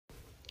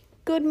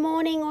Good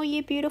morning, all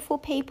you beautiful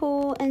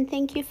people, and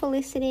thank you for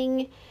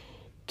listening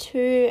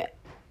to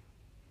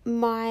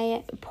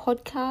my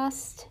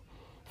podcast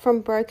From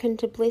Broken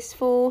to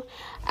Blissful.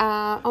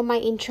 On my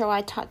intro,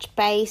 I touch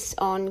base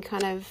on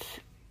kind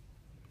of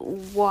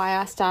why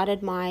I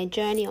started my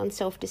journey on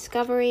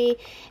self-discovery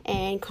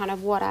and kind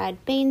of what I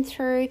had been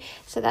through.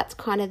 So that's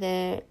kind of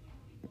the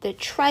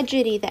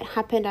tragedy that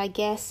happened, I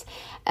guess.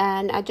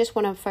 And I just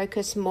want to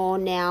focus more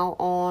now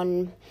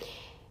on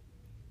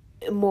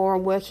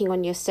working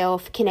on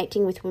yourself,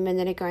 connecting with women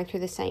that are going through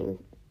the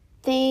same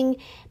thing,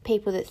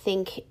 people that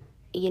think,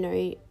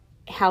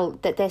 how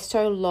that they're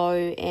so low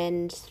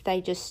and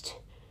they just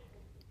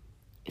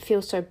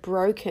feel so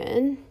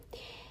broken,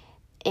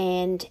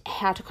 and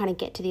how to kind of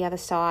get to the other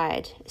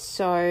side.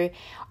 So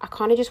I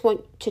kind of just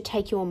want to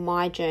take you on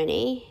my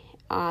journey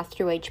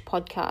through each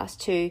podcast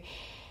to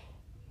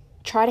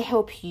try to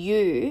help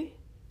you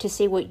to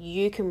see what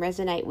you can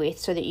resonate with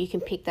so that you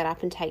can pick that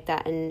up and take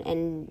that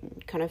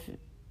and kind of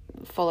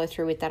follow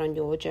through with that on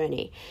your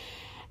journey.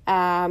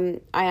 I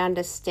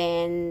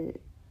understand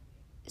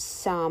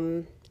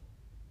some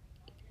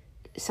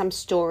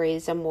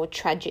stories are more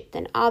tragic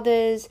than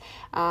others.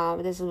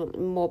 There's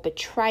more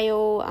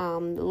betrayal,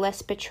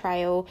 less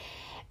betrayal.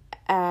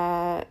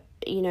 The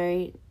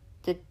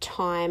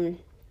time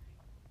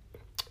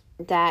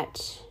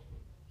that,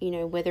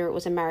 whether it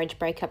was a marriage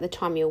breakup, the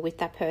time you're with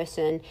that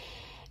person,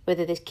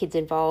 whether there's kids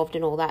involved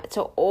and all that.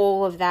 So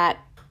all of that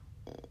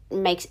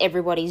makes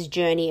everybody's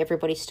journey,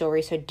 everybody's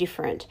story so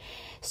different.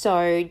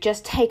 So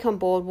just take on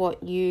board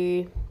what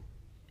you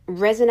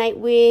resonate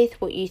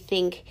with, what you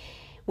think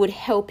would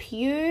help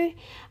you.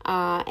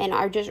 And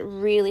I just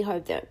really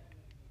hope that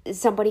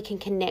somebody can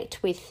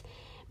connect with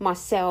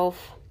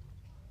myself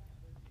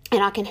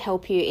and I can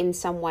help you in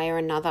some way or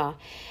another.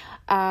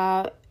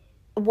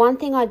 One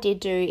thing I did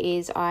do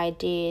is I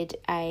did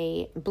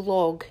a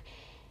blog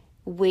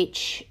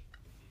which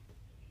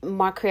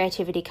my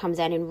creativity comes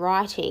out in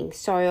writing.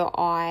 So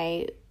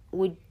I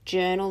would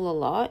journal a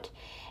lot,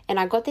 and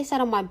I got this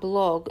out on my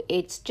blog.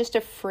 It's just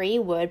a free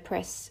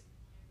WordPress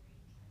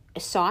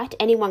site.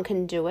 Anyone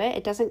can do it.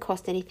 It doesn't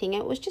cost anything.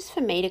 It was just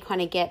for me to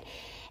kind of get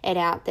it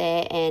out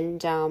there and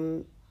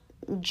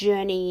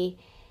journal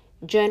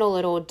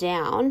it all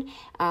down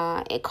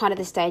at kind of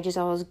the stages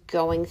I was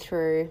going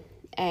through,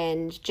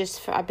 and just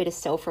for a bit of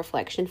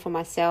self-reflection for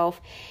myself.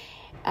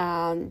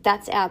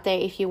 That's out there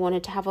if you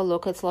wanted to have a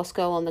look. It's Lost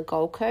Girl on the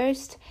Gold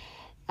Coast.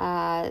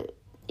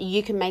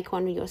 You can make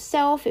one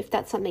yourself if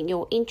that's something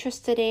you're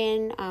interested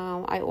in.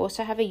 I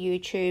also have a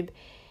YouTube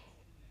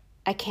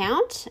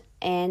account,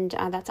 and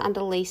that's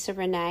under Lisa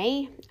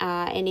Renee.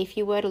 And if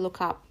you were to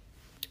look up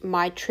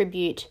my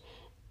tribute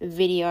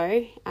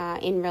video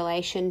in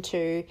relation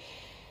to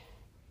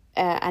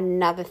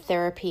another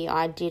therapy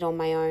I did on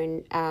my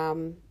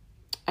own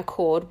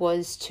accord,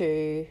 was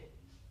to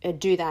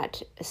do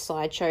that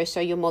slideshow. So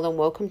you're more than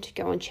welcome to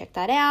go and check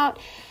that out.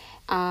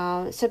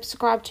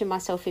 Subscribe to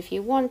myself if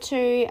you want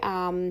to.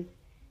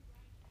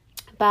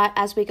 But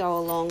as we go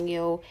along,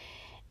 you'll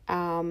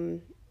know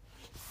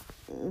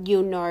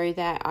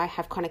that I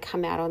have kind of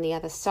come out on the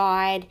other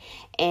side.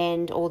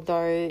 And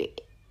although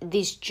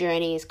this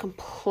journey is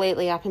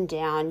completely up and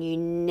down, you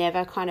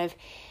never kind of,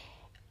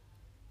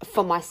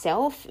 for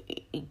myself,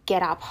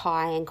 get up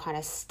high and kind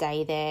of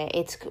stay there.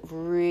 It's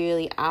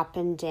really up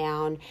and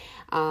down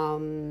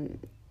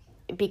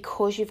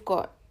because you've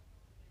got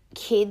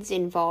kids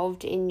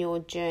involved in your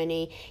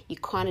journey. You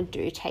kind of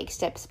do take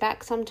steps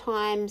back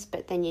sometimes,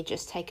 but then you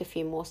just take a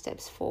few more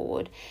steps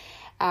forward.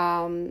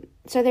 So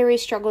there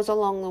is struggles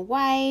along the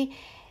way,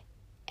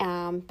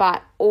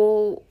 but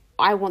all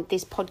I want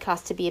this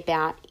podcast to be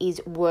about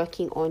is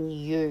working on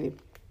you.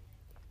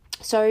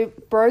 So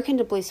Broken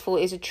to Blissful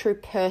is a true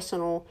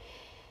personal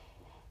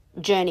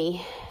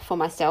journey for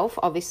myself,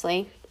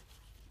 obviously.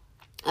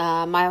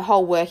 My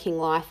whole working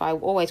life, I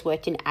always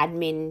worked in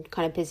admin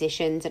kind of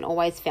positions and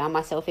always found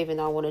myself, even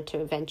though I wanted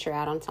to venture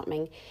out on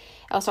something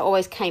else, I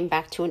always came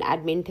back to an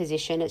admin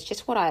position. It's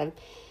just what I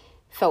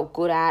felt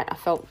good at. I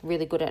felt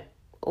really good at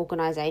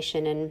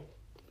organisation and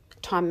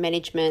time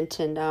management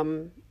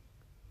and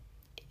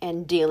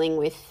dealing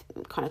with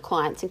kind of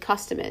clients and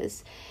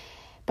customers.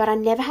 But I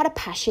never had a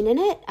passion in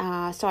it.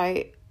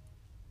 So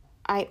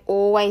I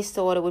always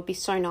thought it would be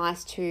so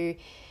nice to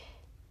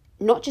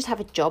not just have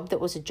a job that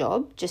was a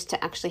job, just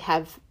to actually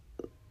have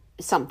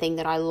something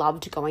that I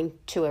loved going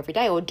to every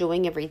day or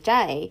doing every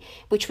day,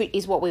 which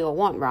is what we all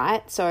want,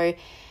 right? So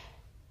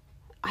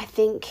I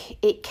think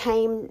it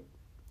came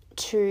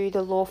to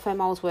the law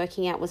firm I was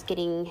working at was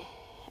getting,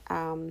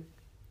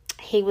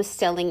 he was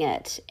selling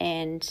it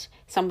and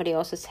somebody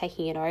else was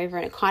taking it over,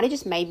 and it kind of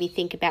just made me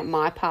think about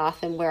my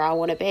path and where I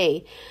want to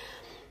be.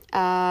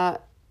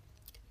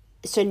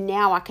 So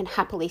now I can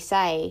happily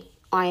say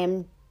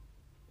I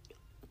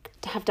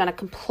have done a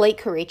complete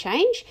career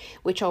change,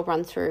 which I'll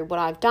run through what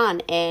I've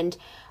done, and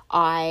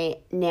I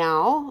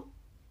now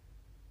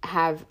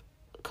have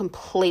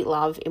complete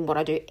love in what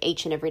I do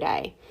each and every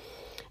day.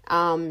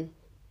 I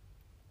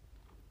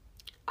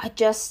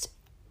just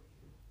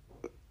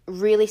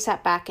really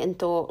sat back and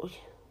thought,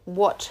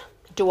 what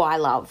do I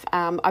love?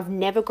 I've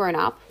never grown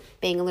up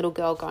being a little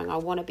girl going, I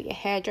want to be a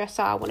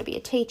hairdresser, I want to be a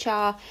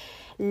teacher.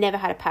 Never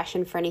had a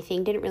passion for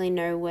anything, didn't really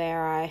know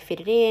where I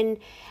fitted in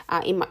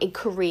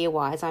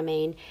career-wise, I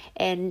mean.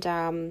 And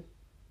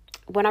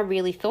when I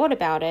really thought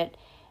about it,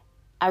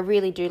 I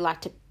really do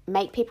like to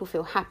make people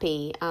feel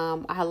happy.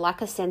 I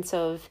like a sense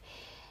of,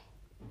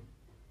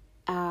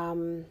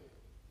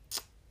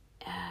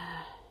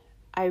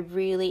 I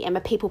really am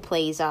a people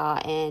pleaser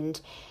and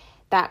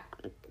that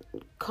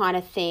kind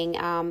of thing.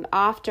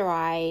 After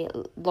I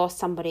lost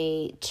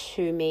somebody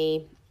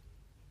to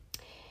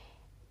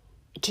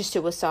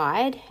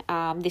suicide,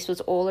 this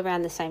was all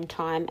around the same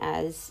time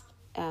as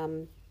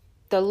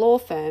the law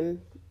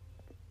firm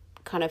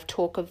kind of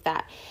talk of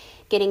that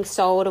getting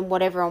sold and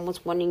what everyone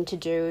was wanting to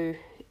do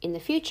in the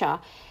future.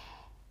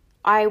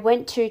 I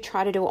went to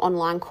try to do an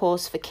online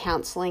course for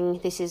counselling.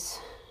 This is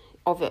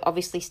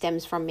obviously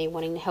stems from me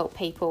wanting to help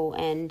people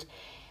and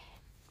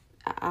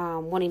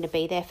wanting to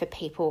be there for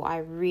people. I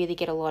really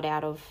get a lot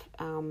out of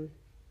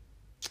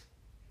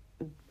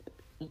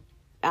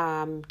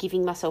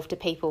giving myself to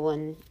people,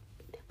 and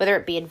whether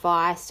it be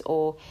advice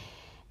or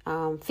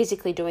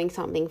physically doing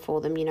something for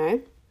them, you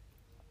know.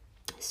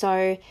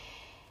 So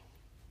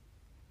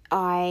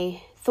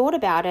I thought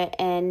about it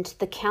and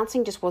the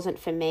counselling just wasn't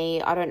for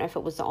me. I don't know if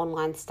it was the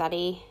online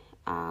study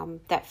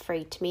that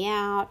freaked me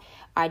out.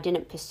 I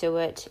didn't pursue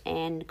it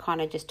and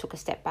kind of just took a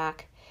step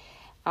back.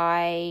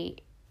 I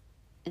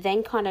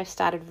then kind of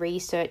started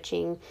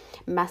researching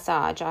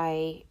massage.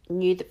 I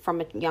knew that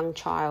from a young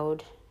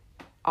child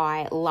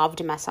I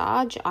loved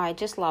massage. I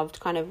just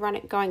loved kind of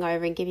going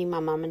over and giving my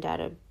mum and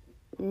dad a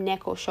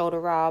neck or shoulder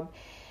rub.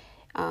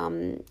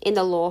 In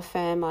the law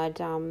firm, I'd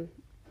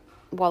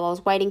while I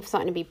was waiting for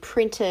something to be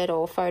printed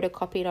or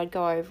photocopied, I'd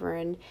go over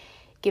and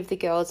give the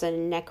girls a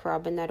neck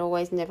rub, and they'd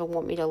always never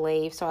want me to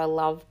leave. So I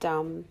loved,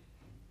 a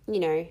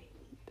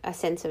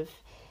sense of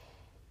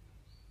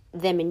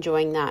them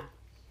enjoying that.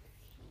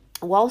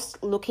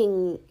 Whilst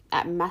looking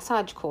at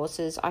massage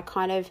courses, I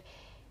kind of,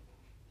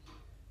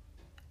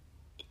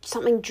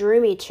 something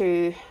drew me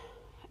to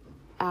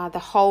the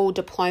whole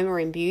diploma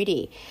in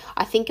beauty.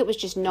 I think it was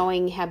just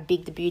knowing how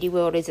big the beauty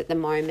world is at the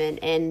moment,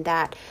 and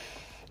that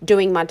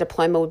doing my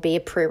diploma would be a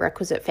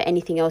prerequisite for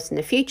anything else in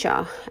the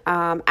future.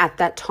 At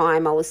that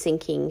time, I was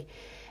thinking,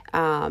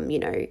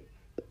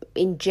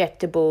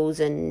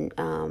 injectables and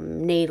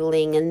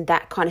needling and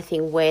that kind of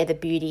thing, where the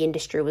beauty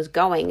industry was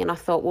going. And I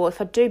thought, well, if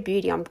I do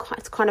beauty,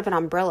 it's kind of an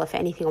umbrella for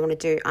anything I want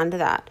to do under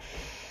that.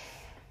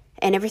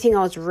 And everything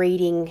I was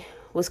reading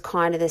was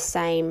kind of the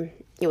same.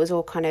 It was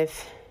all kind of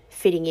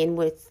fitting in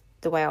with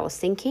the way I was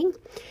thinking.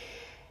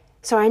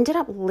 So I ended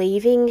up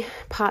leaving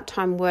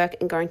part-time work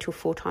and going to a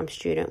full-time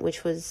student,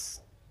 which was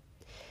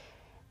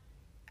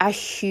a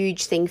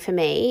huge thing for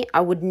me.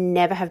 I would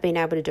never have been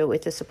able to do it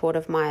with the support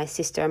of my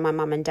sister and my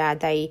mum and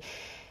dad. They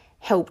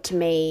helped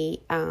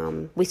me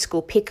with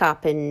school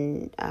pickup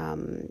and,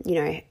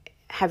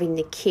 having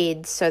the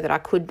kids so that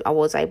I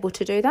was able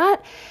to do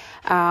that.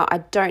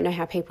 I don't know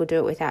how people do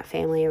it without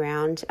family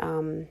around.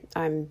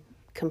 I'm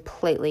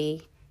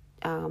completely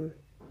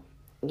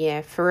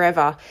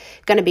forever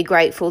going to be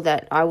grateful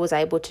that I was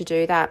able to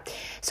do that.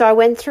 So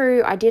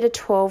I did a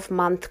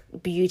 12-month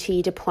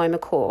beauty diploma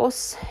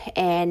course,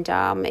 and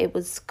it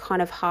was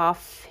kind of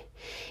half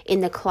in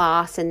the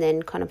class and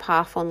then kind of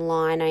half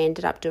online. I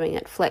ended up doing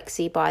it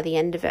flexi by the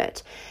end of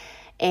it,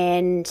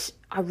 and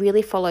I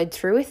really followed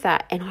through with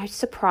that, and I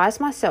surprised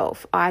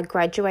myself. I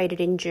graduated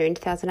in June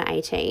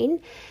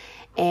 2018,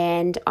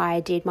 and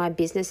I did my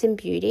business in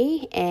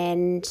beauty,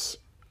 and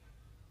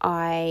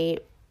I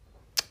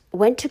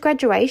went to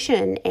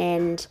graduation,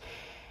 and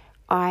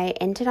I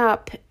ended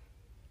up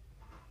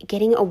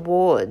getting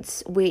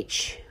awards,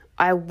 which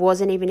I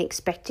wasn't even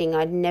expecting.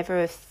 I'd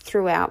never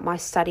throughout my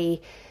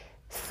study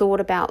thought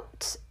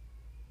about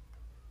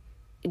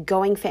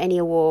going for any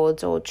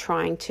awards or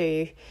trying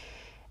to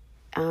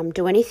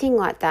do anything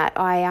like that.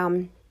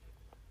 I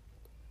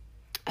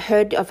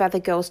heard of other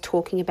girls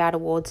talking about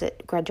awards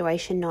at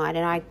graduation night,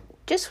 and I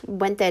just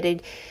went there to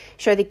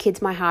show the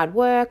kids my hard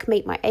work,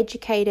 meet my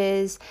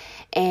educators,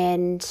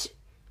 and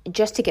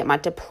just to get my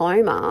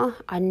diploma.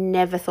 I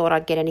never thought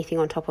I'd get anything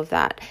on top of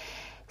that.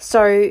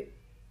 So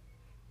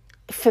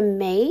for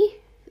me,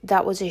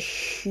 that was a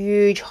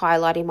huge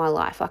highlight in my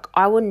life. Like,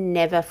 I will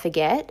never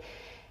forget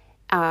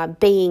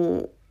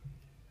being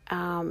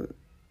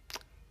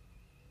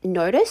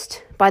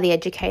noticed by the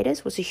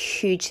educators was a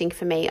huge thing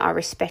for me. I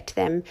respect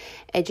them,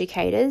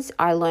 educators.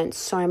 I learned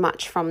so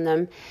much from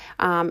them,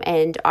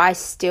 and I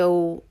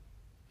still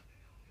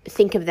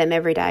think of them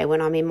every day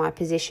when I'm in my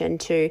position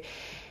to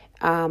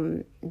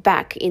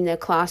back in the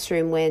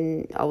classroom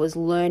when I was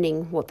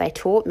learning what they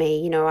taught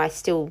me. I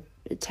still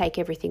take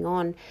everything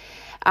on.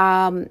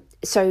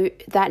 So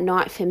that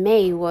night for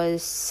me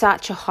was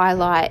such a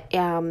highlight.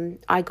 I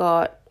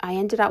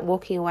ended up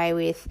walking away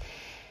with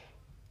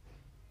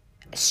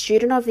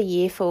Student of the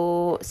Year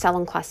for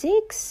Salon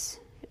Classics,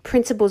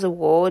 Principal's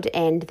Award,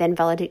 and then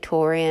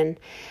Valedictorian.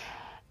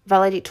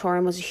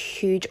 valedictorian was a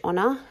huge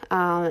honour.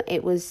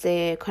 It was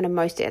the kind of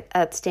most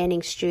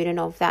outstanding student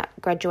of that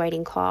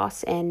graduating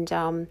class, and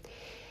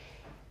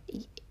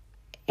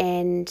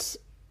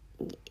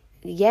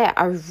yeah,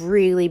 a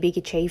really big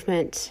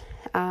achievement.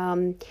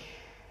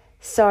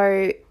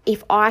 So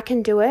if I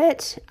can do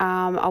it,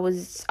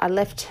 I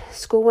left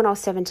school when I was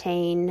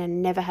 17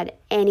 and never had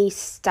any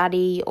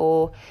study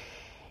or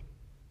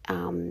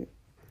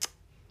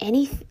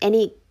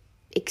any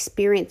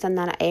experience in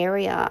that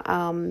area.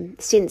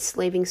 Since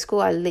leaving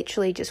school, I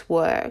literally just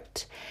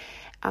worked.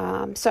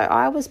 So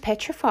I was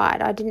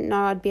petrified. I didn't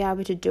know I'd be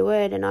able to do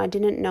it, and I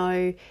didn't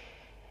know.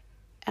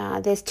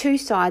 There's two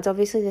sides,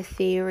 obviously the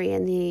theory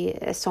and the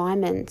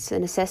assignments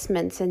and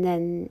assessments, and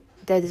then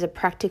there's a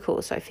practical,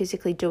 so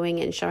physically doing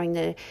it and showing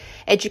the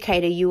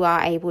educator you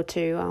are able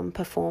to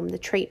perform the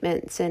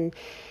treatments and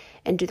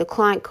do the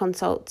client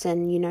consults,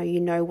 and you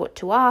know what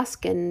to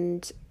ask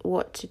and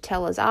what to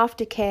tell as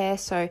aftercare.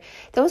 So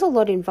there was a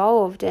lot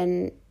involved,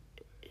 and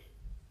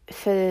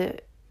for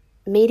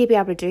me to be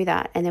able to do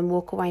that and then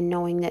walk away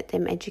knowing that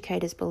them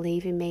educators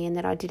believe in me and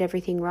that I did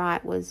everything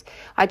right,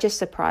 I just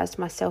surprised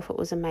myself. It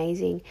was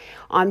amazing.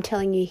 I'm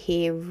telling you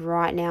here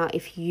right now,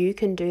 if you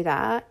can do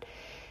that,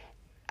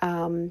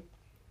 and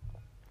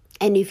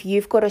if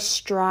you've got to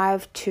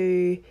strive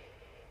to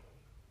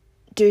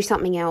do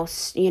something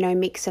else,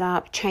 mix it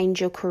up,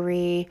 change your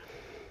career,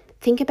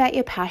 think about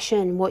your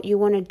passion, what you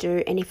want to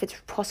do, and if it's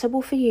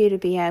possible for you to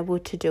be able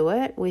to do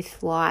it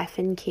with life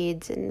and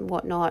kids and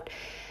whatnot,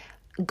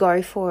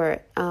 go for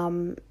it,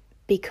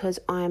 because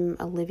I'm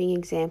a living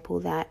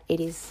example that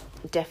it is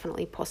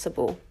definitely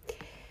possible.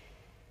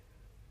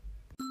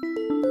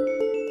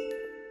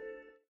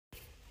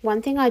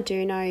 One thing I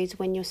do know is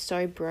when you're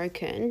so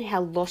broken,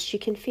 how lost you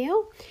can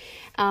feel.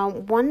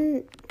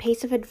 One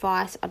piece of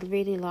advice I'd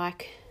really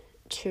like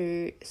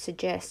to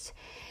suggest: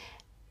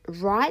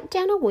 write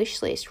down a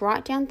wish list,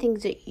 write down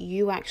things that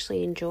you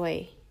actually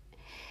enjoy.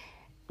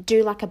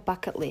 Do like a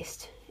bucket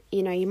list.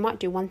 You might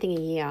do one thing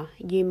a year.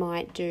 You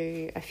might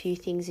do a few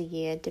things a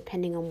year,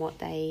 depending on what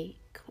they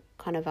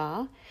kind of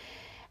are.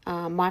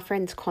 My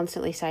friends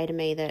constantly say to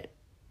me that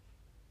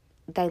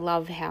they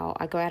love how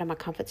I go out of my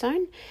comfort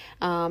zone.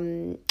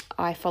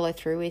 I follow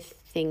through with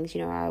things.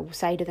 I will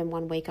say to them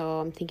one week,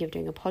 I'm thinking of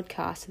doing a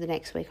podcast. And the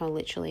next week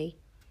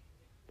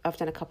I've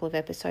done a couple of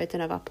episodes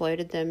and I've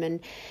uploaded them. And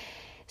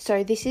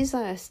so this is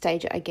a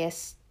stage, I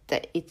guess,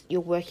 that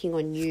you're working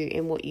on you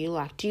and what you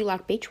like. Do you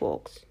like beach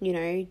walks?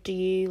 Do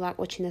you like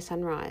watching the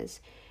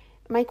sunrise?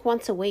 Make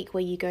once a week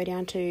where you go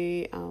down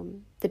to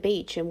the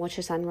beach and watch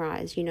the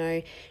sunrise.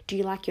 Do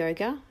you like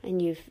yoga?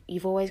 And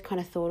you've always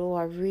kind of thought,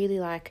 I really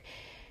like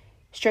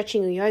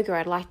stretching or yoga.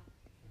 I'd like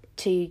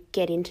to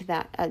get into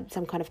that at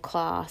some kind of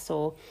class,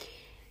 or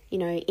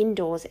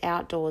indoors,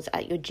 outdoors,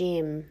 at your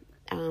gym.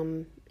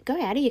 Go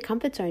out of your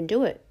comfort zone.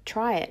 Do it.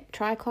 Try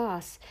a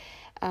class.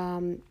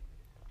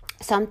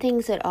 Some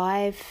things that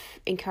I've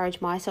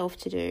encouraged myself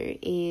to do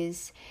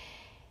is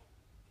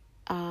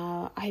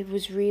I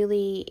was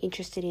really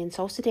interested in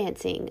salsa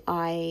dancing.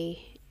 I've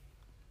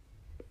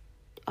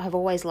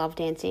always loved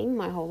dancing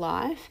my whole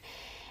life,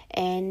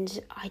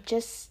 and I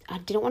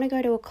didn't want to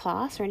go to a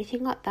class or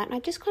anything like that, and I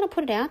just kind of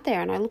put it out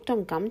there, and I looked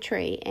on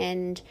Gumtree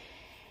and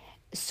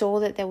saw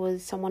that there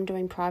was someone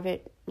doing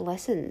private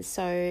lessons.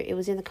 So it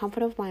was in the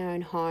comfort of my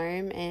own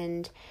home,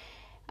 and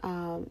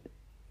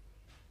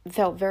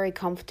felt very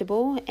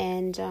comfortable,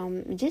 and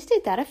just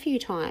did that a few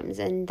times,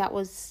 and that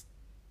was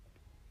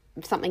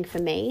something for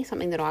me,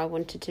 something that I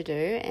wanted to do,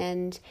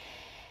 and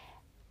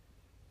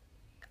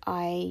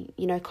I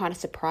kind of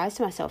surprised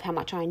myself how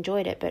much I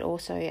enjoyed it. But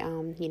also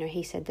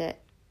he said that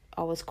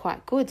I was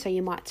quite good, so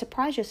you might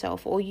surprise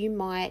yourself, or you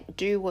might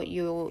do what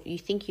you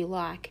think you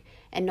like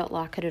and not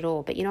like it at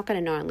all, but you're not going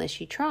to know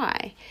unless you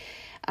try.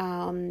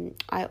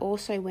 I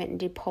also went and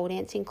did pole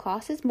dancing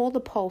classes, more the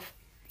pole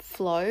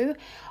flow.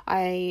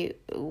 I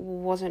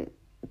wasn't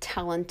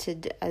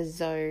talented as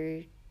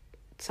though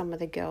some of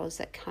the girls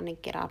that kind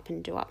of get up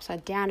and do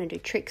upside down and do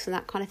tricks and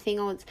that kind of thing.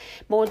 I was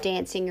more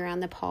dancing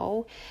around the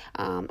pole.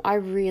 I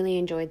really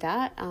enjoyed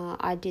that.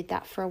 I did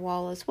that for a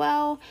while as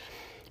well.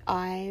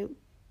 I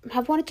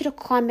have wanted to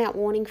climb Mount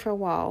Warning for a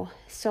while,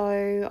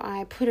 so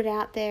I put it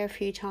out there a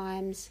few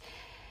times.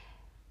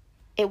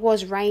 It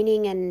was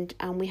raining, and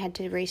we had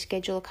to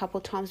reschedule a couple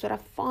of times, but I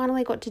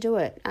finally got to do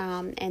it.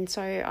 And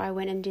so I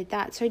went and did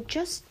that. So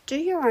just do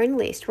your own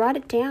list. Write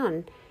it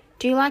down.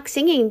 Do you like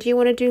singing? Do you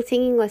want to do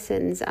singing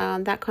lessons?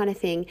 That kind of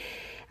thing.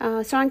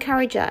 So I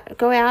encourage that.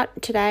 Go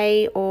out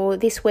today or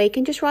this week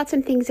and just write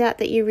some things out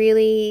that you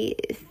really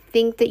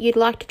think that you'd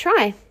like to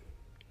try.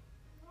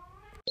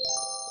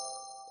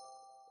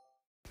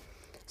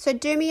 So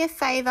do me a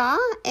favour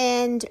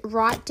and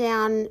write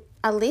down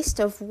a list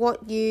of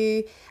what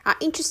you are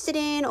interested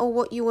in or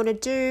what you want to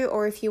do,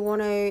 or if you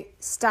want to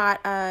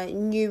start a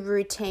new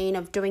routine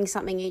of doing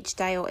something each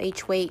day or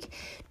each week,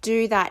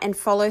 do that and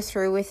follow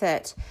through with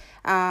it.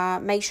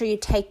 Make sure you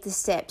take the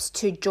steps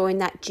to join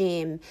that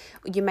gym.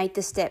 You make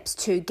the steps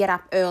to get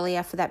up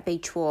earlier for that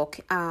beach walk.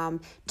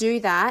 Do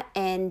that,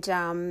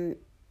 and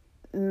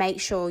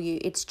make sure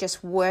it's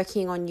just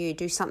working on you.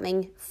 Do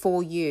something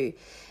for you.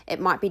 It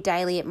might be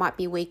daily, it might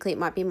be weekly, it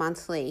might be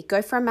monthly.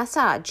 Go for a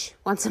massage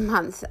once a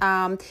month.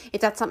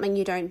 If that's something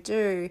you don't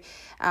do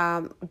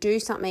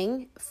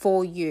something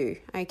for you,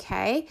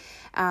 okay?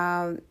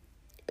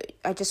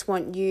 I just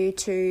want you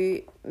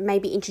to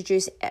maybe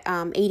introduce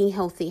eating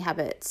healthy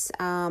habits,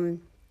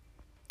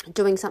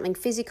 doing something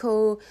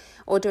physical,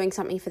 or doing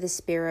something for the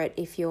spirit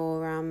if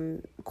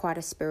you're quite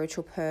a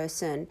spiritual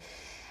person.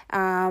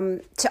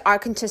 I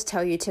can just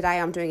tell you today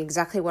I'm doing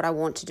exactly what I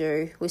want to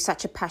do with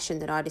such a passion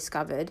that I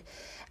discovered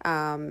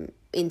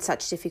in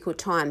such difficult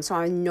times. So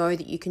I know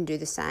that you can do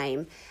the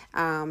same.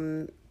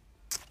 I'm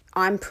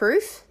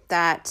proof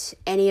that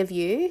any of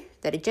you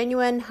that are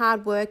genuine,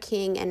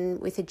 hardworking, and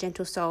with a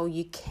gentle soul,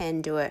 you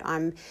can do it.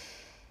 I'm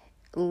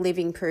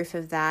living proof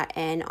of that,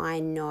 and I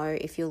know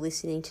if you're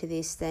listening to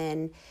this,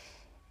 then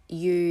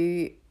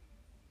you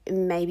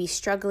may be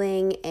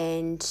struggling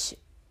and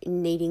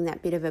needing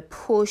that bit of a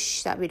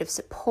push, that bit of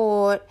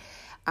support,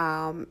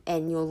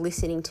 and you're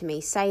listening to me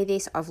say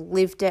this. I've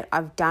lived it,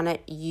 I've done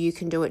it, you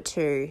can do it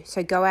too.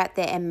 So go out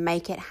there and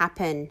make it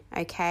happen,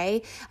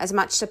 okay? As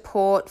much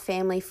support,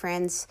 family,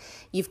 friends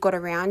you've got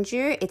around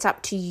you, it's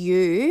up to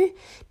you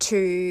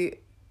to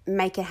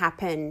make it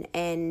happen.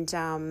 And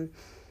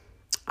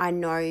I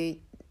know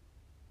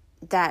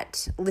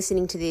that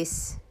listening to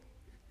this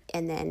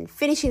and then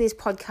finishing this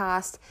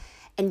podcast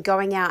and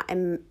going out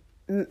and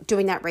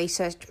doing that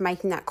research,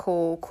 making that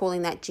call,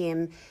 calling that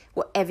gym,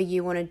 whatever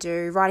you want to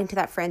do, writing to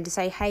that friend to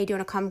say, hey, do you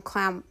want to come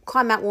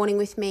climb Mount Warning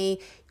with me?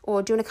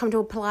 Or do you want to come to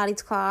a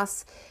Pilates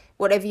class?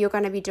 Whatever you're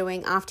going to be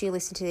doing after you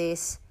listen to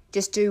this,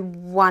 just do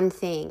one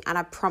thing. And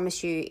I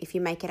promise you, if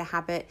you make it a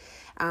habit,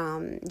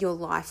 your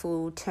life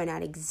will turn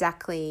out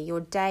exactly, your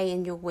day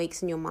and your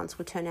weeks and your months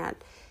will turn out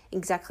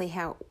exactly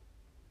how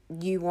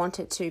you want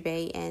it to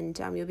be. And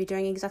you'll be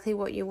doing exactly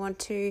what you want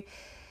to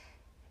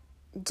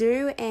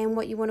do and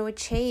what you want to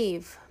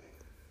achieve.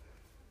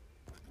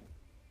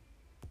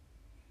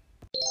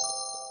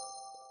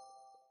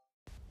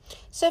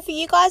 So for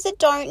you guys that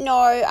don't know,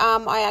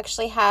 I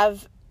actually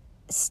have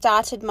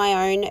started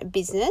my own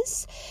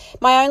business,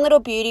 my own little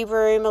beauty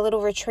room, a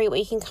little retreat where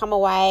you can come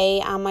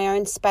away, my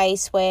own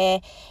space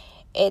where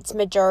it's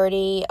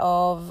majority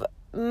of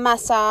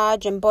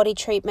massage and body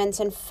treatments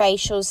and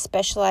facials,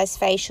 specialized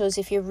facials.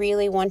 If you're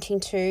really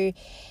wanting to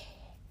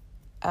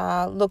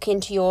look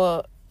into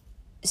your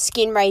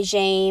skin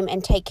regime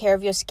and take care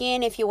of your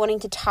skin, if you're wanting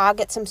to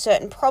target some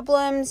certain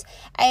problems,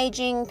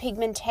 aging,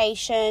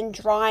 pigmentation,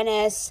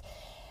 dryness,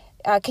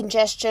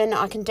 congestion,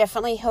 I can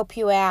definitely help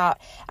you out.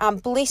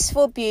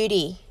 Blissful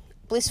Beauty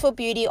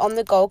on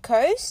the Gold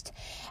Coast.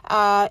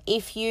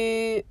 If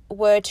you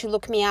were to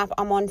look me up,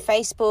 I'm on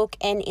Facebook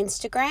and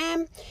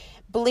Instagram,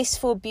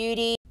 Blissful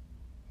Beauty.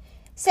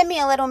 Send me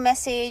a little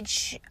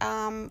message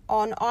on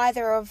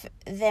either of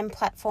them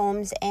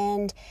platforms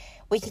and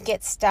we can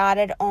get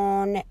started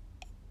on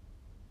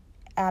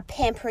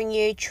pampering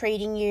you,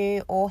 treating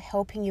you, or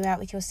helping you out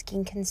with your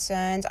skin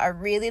concerns. I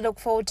really look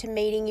forward to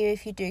meeting you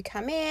if you do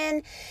come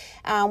in.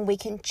 We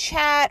can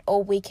chat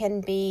or we can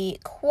be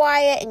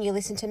quiet and you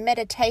listen to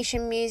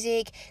meditation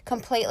music.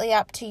 Completely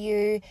up to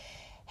you.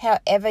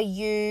 However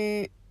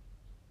you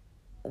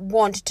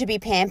want to be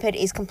pampered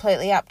is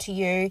completely up to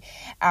you.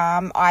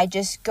 I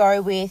just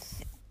go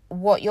with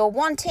what you're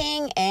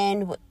wanting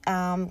and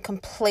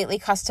completely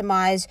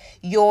customize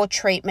your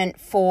treatment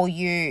for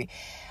you.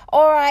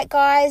 All right,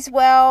 guys.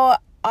 Well,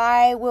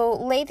 I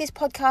will leave this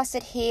podcast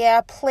at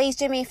here. Please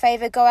do me a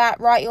favor. Go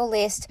out, write your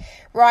list.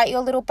 Write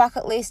your little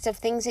bucket list of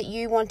things that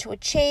you want to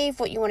achieve,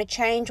 what you want to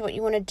change, what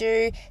you want to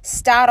do.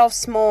 Start off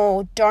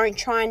small. Don't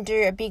try and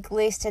do a big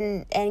list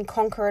and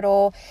conquer it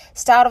all.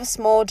 Start off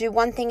small. Do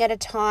one thing at a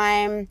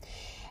time.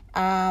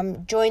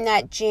 Join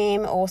that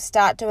gym or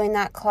start doing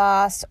that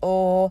class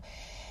or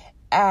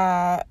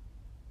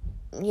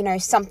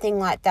something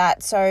like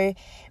that. So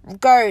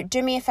go,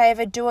 do me a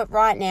favor, do it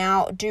right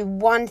now. Do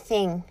one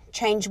thing,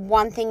 change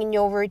one thing in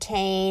your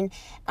routine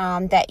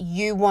that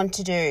you want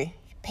to do.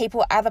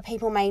 Other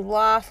people may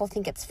laugh or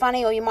think it's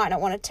funny, or you might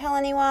not want to tell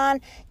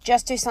anyone.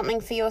 Just do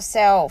something for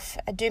yourself.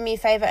 Do me a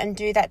favor and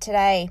do that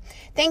today.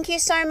 Thank you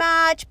so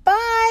much.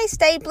 Bye.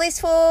 Stay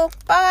blissful.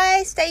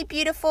 Bye. Stay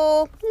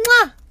beautiful.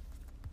 Mwah.